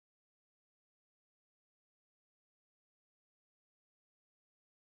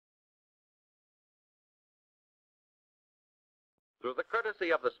Through the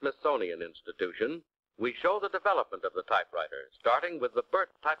courtesy of the Smithsonian Institution, we show the development of the typewriter, starting with the Burt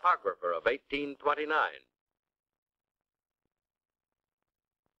typographer of 1829.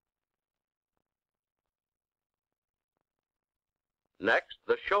 Next,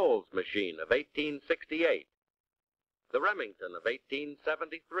 the Shoals machine of 1868, the Remington of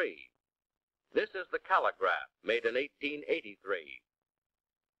 1873. This is the Calligraph, made in 1883.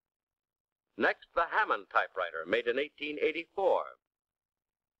 Next, the Hammond typewriter, made in 1884.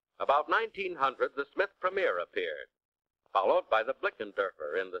 About 1900, the Smith Premier appeared, followed by the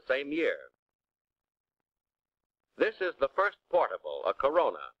Blickendorfer in the same year. This is the first portable, a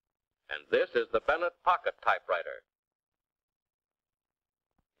Corona, and this is the Bennett pocket typewriter.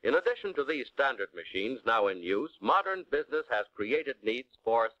 In addition to these standard machines now in use, modern business has created needs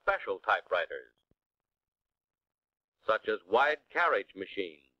for special typewriters, such as wide carriage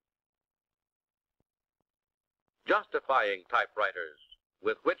machines, justifying typewriters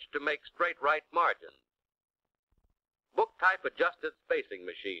with which to make straight right margins, book type adjusted spacing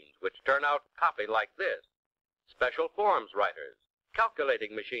machines which turn out copy like this, special forms writers,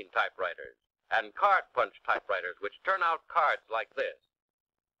 calculating machine typewriters, and card punch typewriters which turn out cards like this.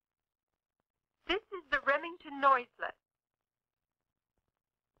 This is the Remington Noiseless.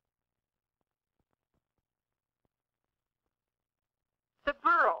 The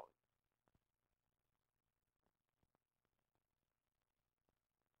Burroughs.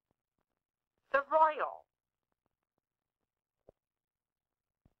 The Royal.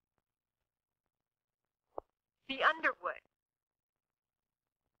 The Underwood.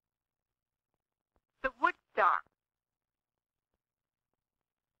 The Woodstock.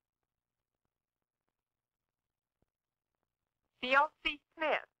 The L.C. Smith.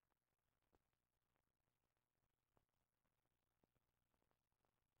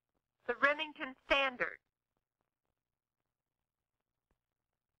 The Remington Standard.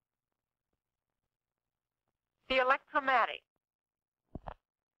 The Electromatic.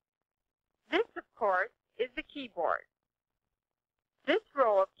 This, of course, is the keyboard. This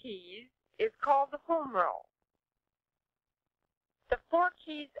row of keys is called the home row. The four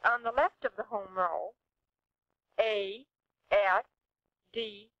keys on the left of the home row, A, S,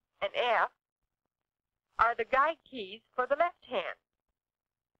 D, and F, are the guide keys for the left hand,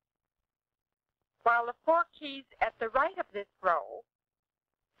 while the four keys at the right of this row,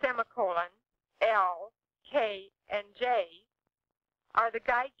 semicolon, L, K, and J, are the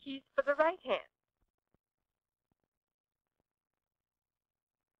guide keys for the right hand.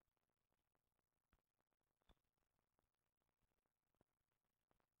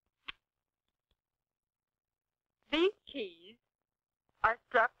 These keys are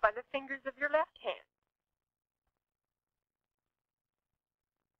struck by the fingers of your left hand.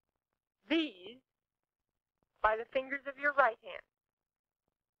 These by the fingers of your right hand.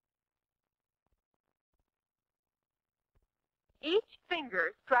 Each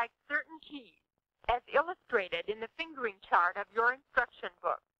finger strikes certain keys, as illustrated in the fingering chart of your instruction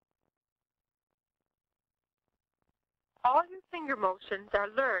book. All your finger motions are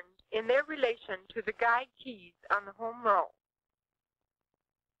learned in their relation to the guide keys on the home row.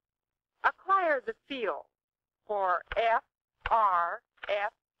 Acquire the feel for F, R,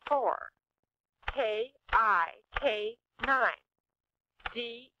 F4, K, I, K9,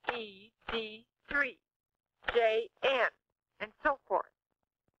 D, E, D3, J, N, and so forth.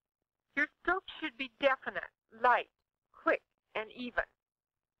 Your strokes should be definite, light, quick, and even.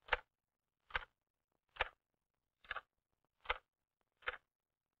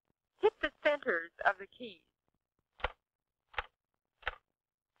 Hit the centers of the keys.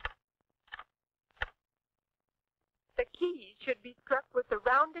 The keys should be struck with the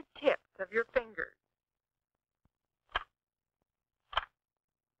rounded tips of your fingers.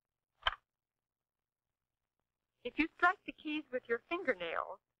 If you strike the keys with your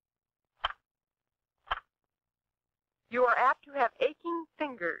fingernails, you are apt to have aching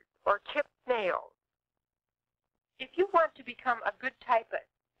fingers or chipped nails. If you want to become a good typist,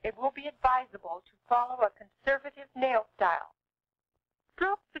 it will be advisable to follow a conservative nail style.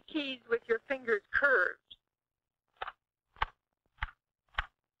 Stroke the keys with your fingers curved.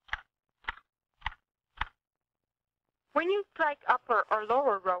 When you strike upper or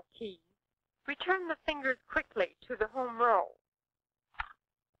lower row keys, return the fingers quickly to the home row.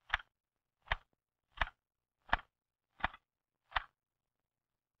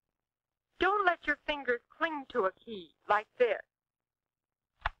 Don't let your fingers cling to a key like this.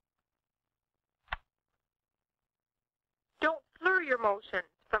 Don't slur your motions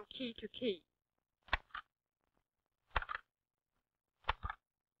from key to key.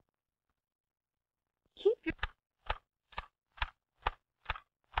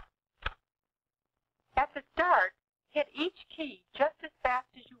 At the start, hit each key just as fast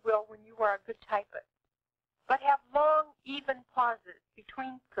as you will when you are a good typist, but have long, even pauses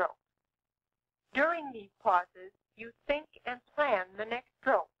between strokes. During these pauses, you think and plan the next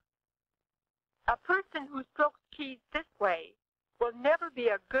stroke. A person who strokes keys this way will never be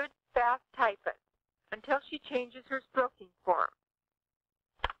a good, fast typist until she changes her stroking form.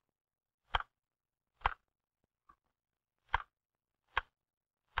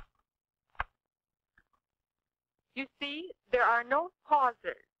 You see, there are no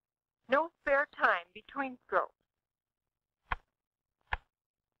pauses, no spare time between strokes.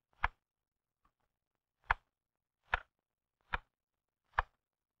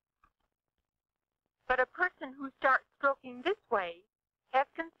 But a person who starts stroking this way has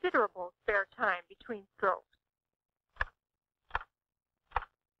considerable spare time between strokes.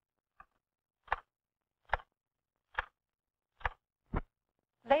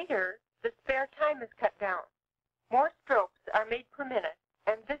 Later, the spare time is cut down. More strokes are made per minute,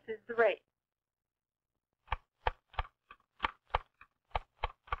 and this is the rate.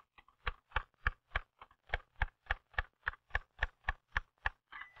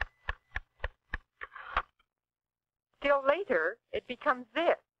 Still later, it becomes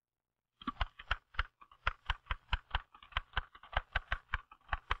this.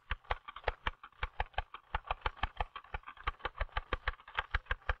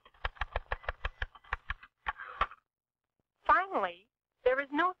 Finally, there is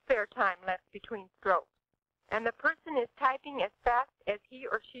no spare time left between strokes, and the person is typing as fast as he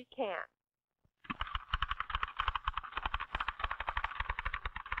or she can.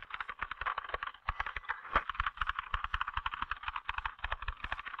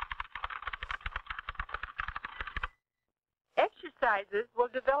 Exercises will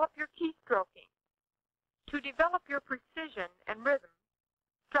develop your keystroking. To develop your precision and rhythm,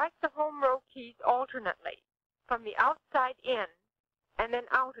 strike the home row keys alternately, from the outside in and then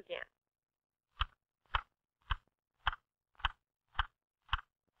out again.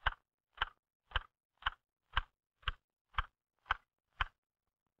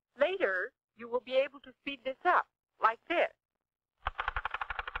 Later, you will be able to speed this up, like this.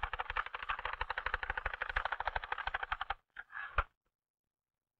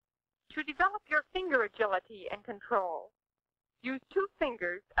 To develop your finger agility and control, use 2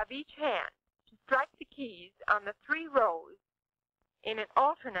 fingers of each hand to strike the keys on the 3 rows in an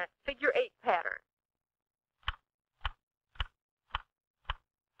alternate figure-8 pattern.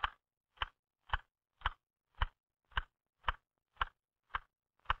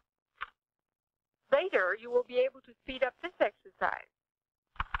 Later, you will be able to speed up this exercise.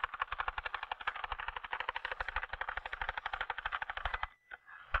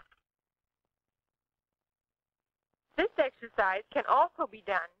 This exercise can also be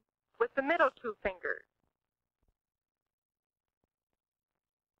done with the middle 2 fingers.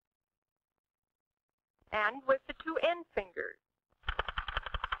 And with the 2 end fingers.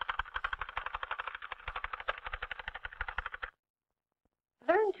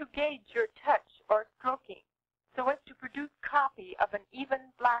 Learn to gauge your touch or stroking so as to produce copy of an even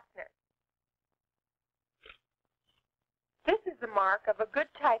blackness. This is the mark of a good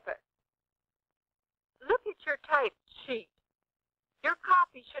typist. Look at your typed sheet. Your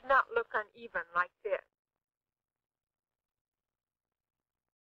copy should not look uneven like this.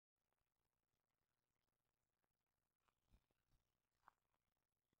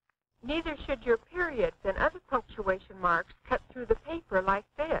 Neither should your periods and other punctuation marks cut through the paper like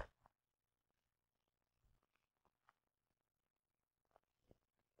this.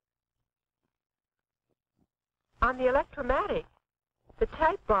 On the electromatic, the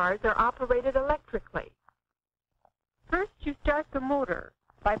type bars are operated electrically. First, you start the motor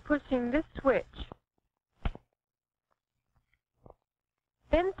by pushing this switch.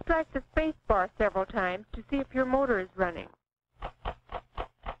 Then strike the space bar several times to see if your motor is running.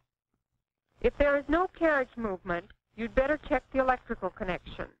 If there is no carriage movement, you'd better check the electrical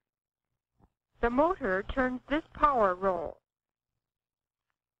connection. The motor turns this power roll.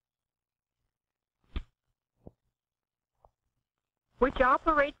 Which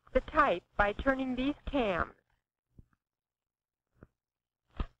operates the type by turning these cams.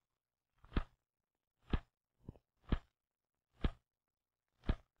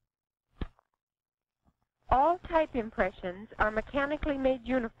 All type impressions are mechanically made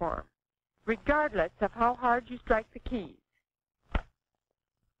uniform, regardless of how hard you strike the keys.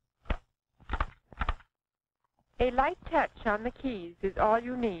 A light touch on the keys is all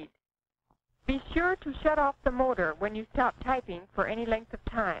you need. Be sure to shut off the motor when you stop typing for any length of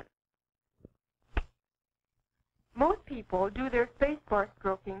time. Most people do their spacebar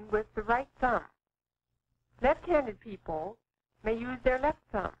stroking with the right thumb. Left-handed people may use their left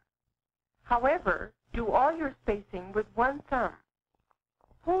thumb. However, do all your spacing with one thumb.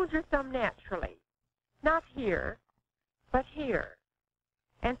 Hold your thumb naturally, not here, but here,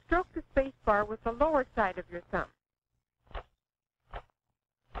 and stroke the space bar with the lower side of your thumb.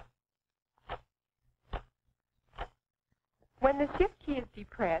 When the Shift key is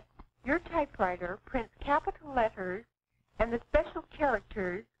depressed, your typewriter prints capital letters and the special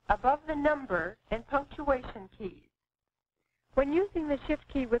characters above the number and punctuation keys. When using the Shift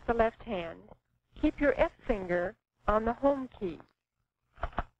key with the left hand, keep your F finger on the Home key.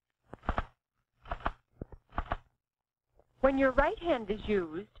 When your right hand is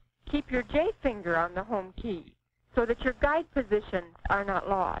used, keep your J finger on the Home key so that your guide positions are not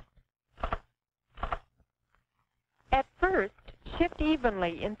lost. At first, shift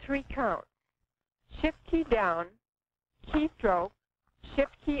evenly in 3 counts. Shift key down, keystroke,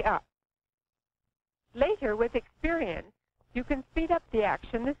 Shift key up. Later, with experience, you can speed up the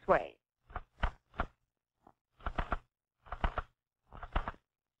action this way.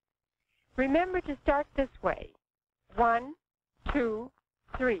 Remember to start this way. 1, 2,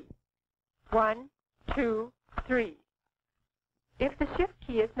 3. 1, 2, 3. If the Shift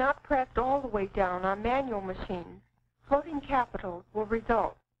key is not pressed all the way down on manual machines, floating capitals will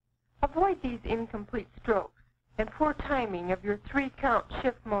result. Avoid these incomplete strokes and poor timing of your 3-count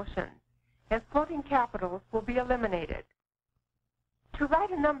shift motions, and floating capitals will be eliminated. To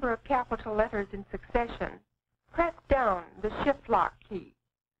write a number of capital letters in succession, press down the Shift lock key.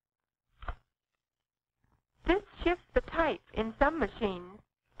 This shifts the type in some machines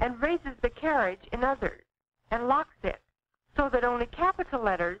and raises the carriage in others, and locks it, so that only capital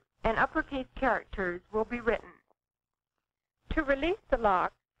letters and uppercase characters will be written. To release the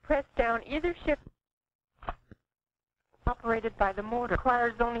lock, press down either Shift. Operated by the motor,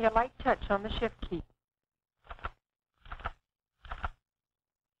 requires only a light touch on the Shift key.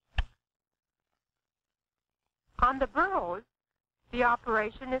 On the burros, the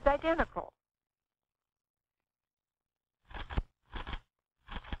operation is identical.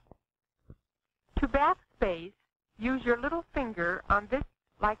 To backspace, use your little finger on this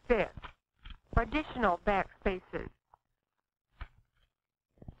like this for additional backspaces.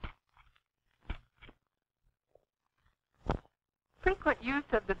 Frequent use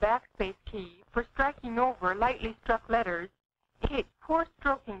of the backspace key for striking over lightly struck letters indicates poor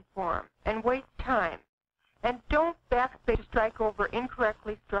stroking form and wastes time. And don't backspace to strike over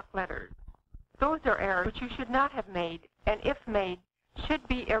incorrectly struck letters. Those are errors which you should not have made, and if made, should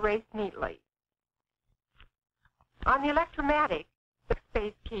be erased neatly. On the electromatic, the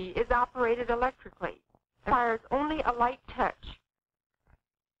backspace key is operated electrically. It requires only a light touch.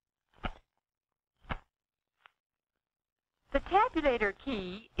 The tabulator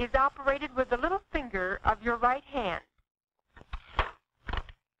key is operated with the little finger of your right hand.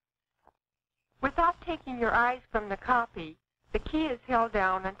 Without taking your eyes from the copy, the key is held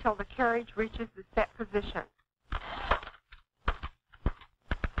down until the carriage reaches the set position.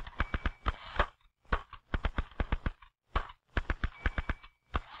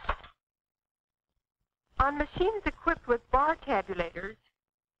 On machines equipped with bar tabulators,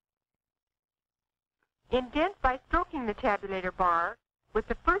 indent by stroking the tabulator bar with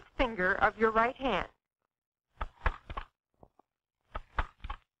the first finger of your right hand.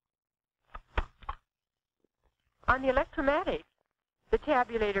 On the electromatic, the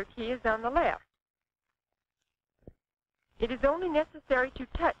tabulator key is on the left. It is only necessary to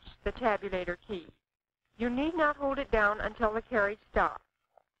touch the tabulator key. You need not hold it down until the carriage stops.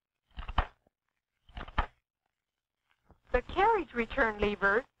 The carriage return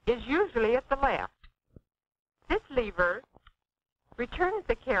lever is usually at the left. This lever returns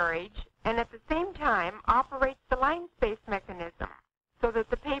the carriage and at the same time operates the line space mechanism so that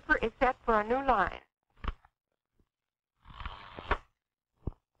the paper is set for a new line.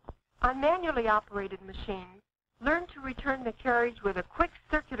 On manually operated machines, learn to return the carriage with a quick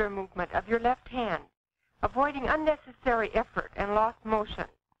circular movement of your left hand, avoiding unnecessary effort and lost motion.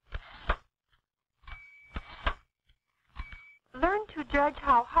 Learn to judge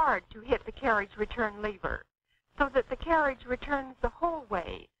how hard to hit the carriage return lever, so that the carriage returns the whole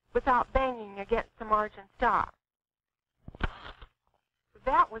way without banging against the margin stop.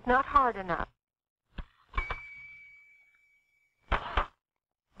 That was not hard enough.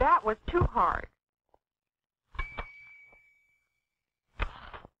 That was too hard.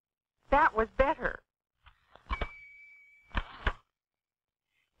 That was better.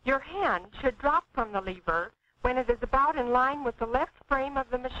 Your hand should drop from the lever when it is about in line with the left frame of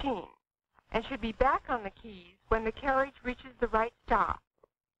the machine, and should be back on the keys when the carriage reaches the right stop.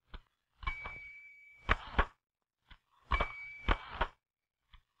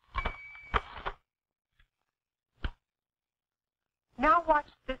 watch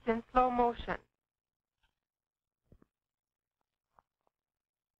this in slow motion.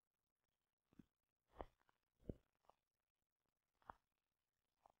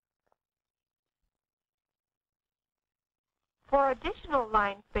 For additional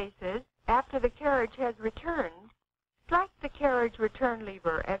line spaces, after the carriage has returned, strike the carriage return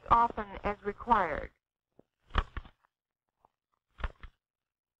lever as often as required.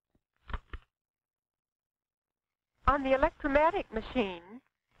 On the electromatic machine,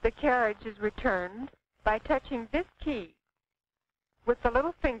 the carriage is returned by touching this key with the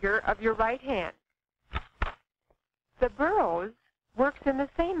little finger of your right hand. The Burroughs works in the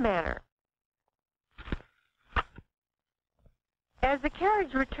same manner. As the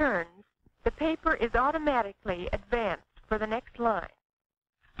carriage returns, the paper is automatically advanced for the next line.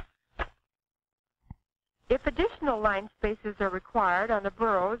 If additional line spaces are required on the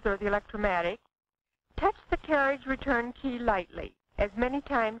Burroughs or the electromatic, touch the carriage return key lightly, as many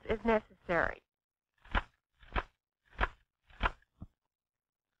times as necessary.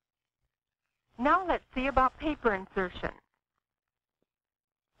 Now let's see about paper insertion.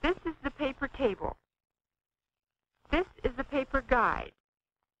 This is the paper table. This is the paper guide.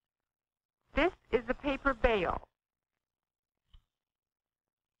 This is the paper bale.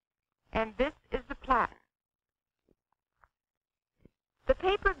 And this is the platen. The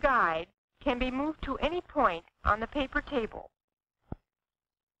paper guide can be moved to any point on the paper table.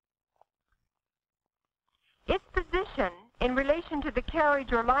 Its position in relation to the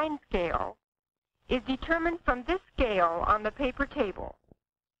carriage or line scale is determined from this scale on the paper table.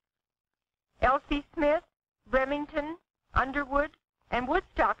 L.C. Smith, Remington, Underwood, and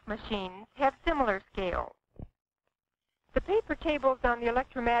Woodstock machines have similar scales. The paper tables on the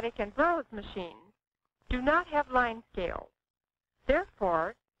electromatic and Burroughs machines do not have line scales.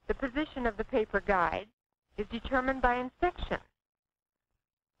 Therefore, the position of the paper guide is determined by inspection.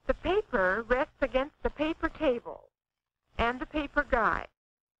 The paper rests against the paper table and the paper guide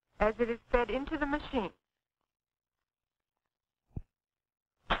as it is fed into the machine.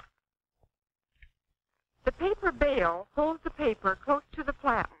 The paper bale holds the paper close to the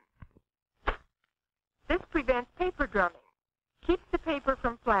platen. This prevents paper drumming, keeps the paper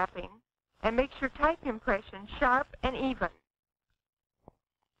from flapping, and makes your type impression sharp and even.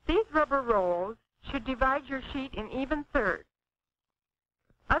 These rubber rolls should divide your sheet in even thirds.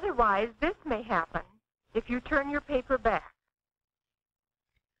 Otherwise, this may happen if you turn your paper back.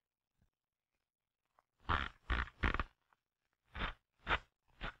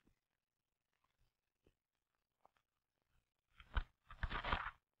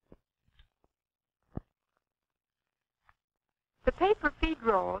 The paper feed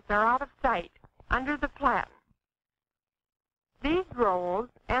rolls are out of sight under the platen. These rolls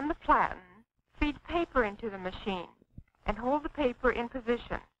and the platen feed paper into the machine and hold the paper in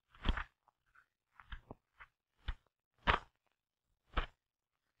position.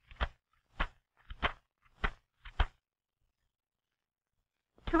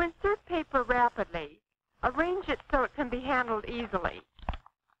 To insert paper rapidly, arrange it so it can be handled easily.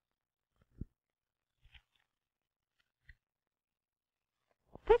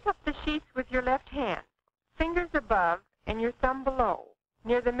 Pick up the sheets with your left hand, fingers above and your thumb below,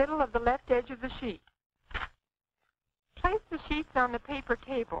 near the middle of the left edge of the sheet. Place the sheets on the paper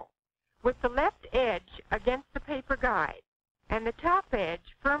table, with the left edge against the paper guide, and the top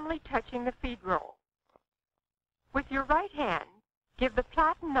edge firmly touching the feed roll. With your right hand, give the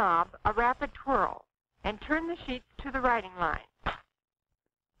platen knob a rapid twirl, and turn the sheets to the writing line.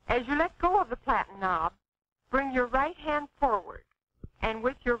 As you let go of the platen knob, bring your right hand forward, and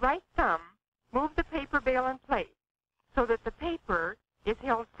with your right thumb, move the paper bale in place so that the paper is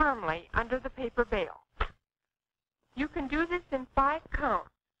held firmly under the paper bale. You can do this in 5 counts.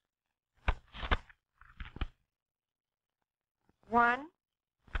 1,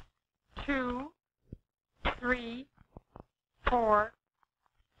 2, 3, 4,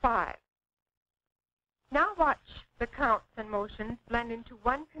 5. Now watch the counts and motions blend into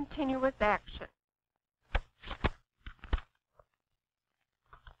one continuous action.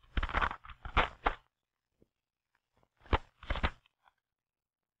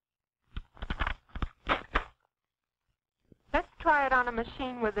 Let's try it on a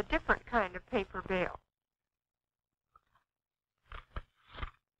machine with a different kind of paper bale.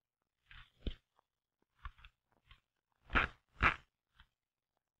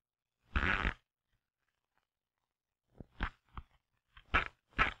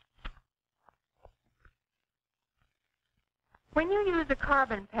 When you use a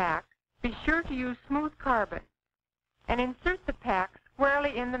carbon pack, be sure to use smooth carbon and insert the pack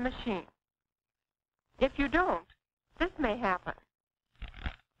squarely in the machine. If you don't, this may happen.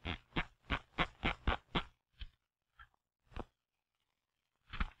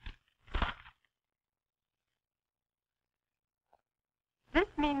 This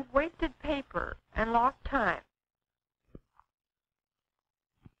means wasted paper and lost time.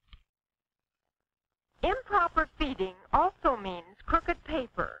 Improper feeding also means crooked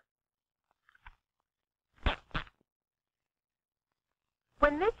paper.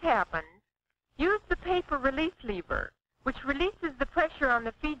 When this happens, use the paper release lever, which releases the pressure on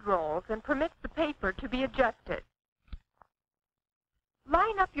the feed rolls and permits the paper to be adjusted.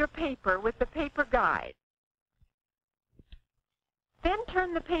 Line up your paper with the paper guide. Then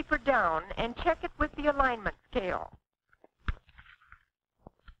turn the paper down and check it with the alignment scale.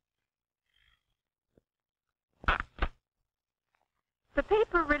 The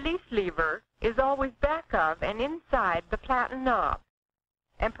paper release lever is always back of and inside the platen knob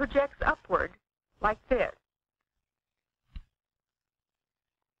and projects upward like this.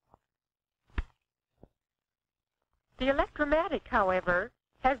 The electromatic, however,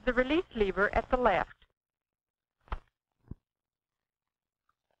 has the release lever at the left.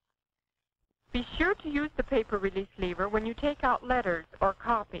 Be sure to use the paper release lever when you take out letters or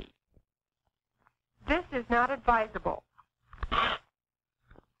copy. This is not advisable.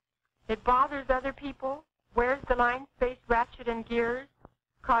 It bothers other people, wears the line space ratchet and gears,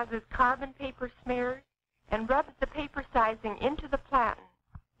 causes carbon paper smears, and rubs the paper sizing into the platen,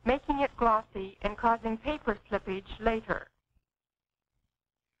 making it glossy and causing paper slippage later.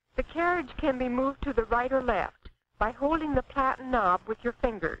 The carriage can be moved to the right or left by holding the platen knob with your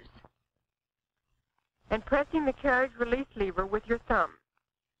fingers and pressing the carriage release lever with your thumb.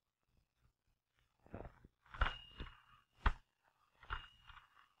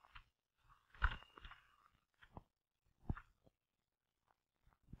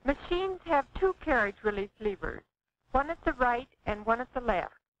 Machines have two carriage release levers, one at the right and one at the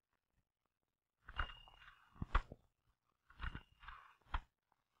left.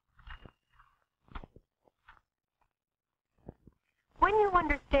 When you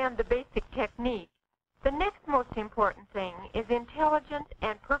understand the basic technique, the next most important thing is intelligent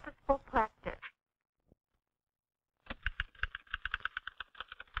and purposeful practice.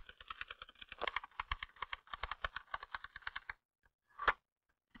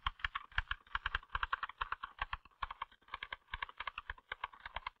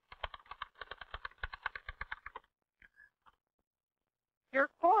 Your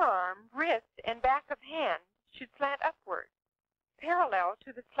forearm, wrist, and back of hand should slant upward, parallel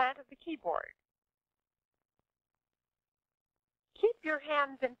to the slant of the keyboard. Keep your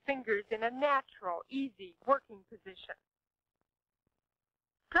hands and fingers in a natural, easy working position.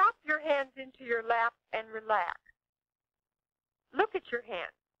 Drop your hands into your lap and relax. Look at your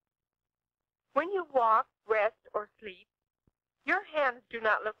hands. When you walk, rest, or sleep, your hands do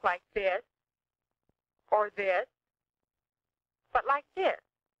not look like this or this, but like this.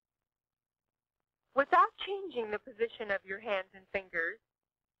 Without changing the position of your hands and fingers,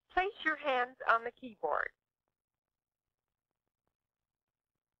 place your hands on the keyboard.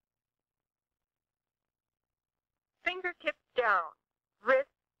 Fingertips down, wrists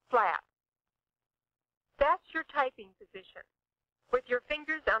flat. That's your typing position, with your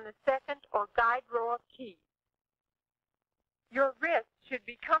fingers on the second or guide row of keys. Your wrists should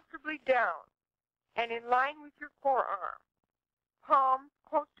be comfortably down and in line with your forearm, palms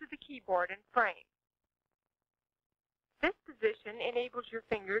close to the keyboard and frame. This position enables your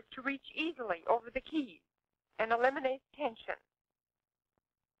fingers to reach easily over the keys and eliminates tension.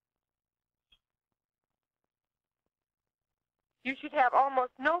 You should have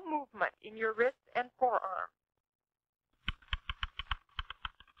almost no movement in your wrists and forearm.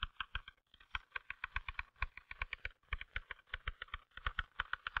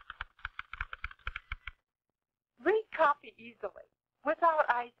 Read copy easily, without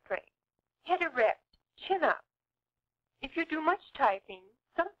eye strain. Head erect, chin up. If you do much typing,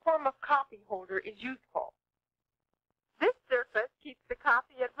 some form of copy holder is useful. This surface keeps the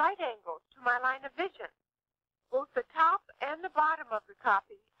copy at right angles to my line of vision. Both the top and the bottom of the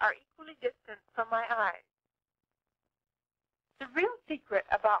copy are equally distant from my eyes. The real secret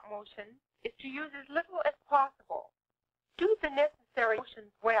about motion is to use as little as possible. Do the necessary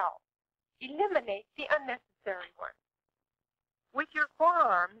motions well. Eliminate the unnecessary ones. With your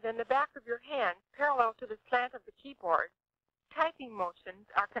forearms and the back of your hand parallel to the slant of the keyboard, typing motions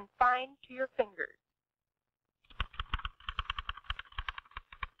are confined to your fingers.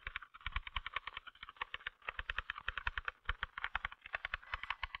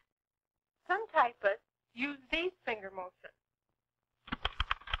 Some typists use these finger motions.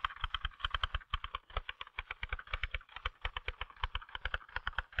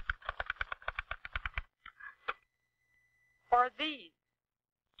 Or these.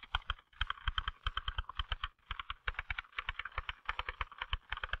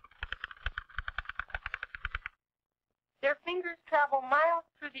 fingers travel miles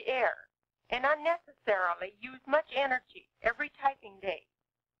through the air and unnecessarily use much energy every typing day.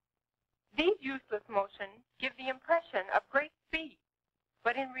 These useless motions give the impression of great speed,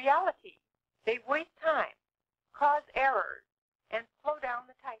 but in reality, they waste time, cause errors,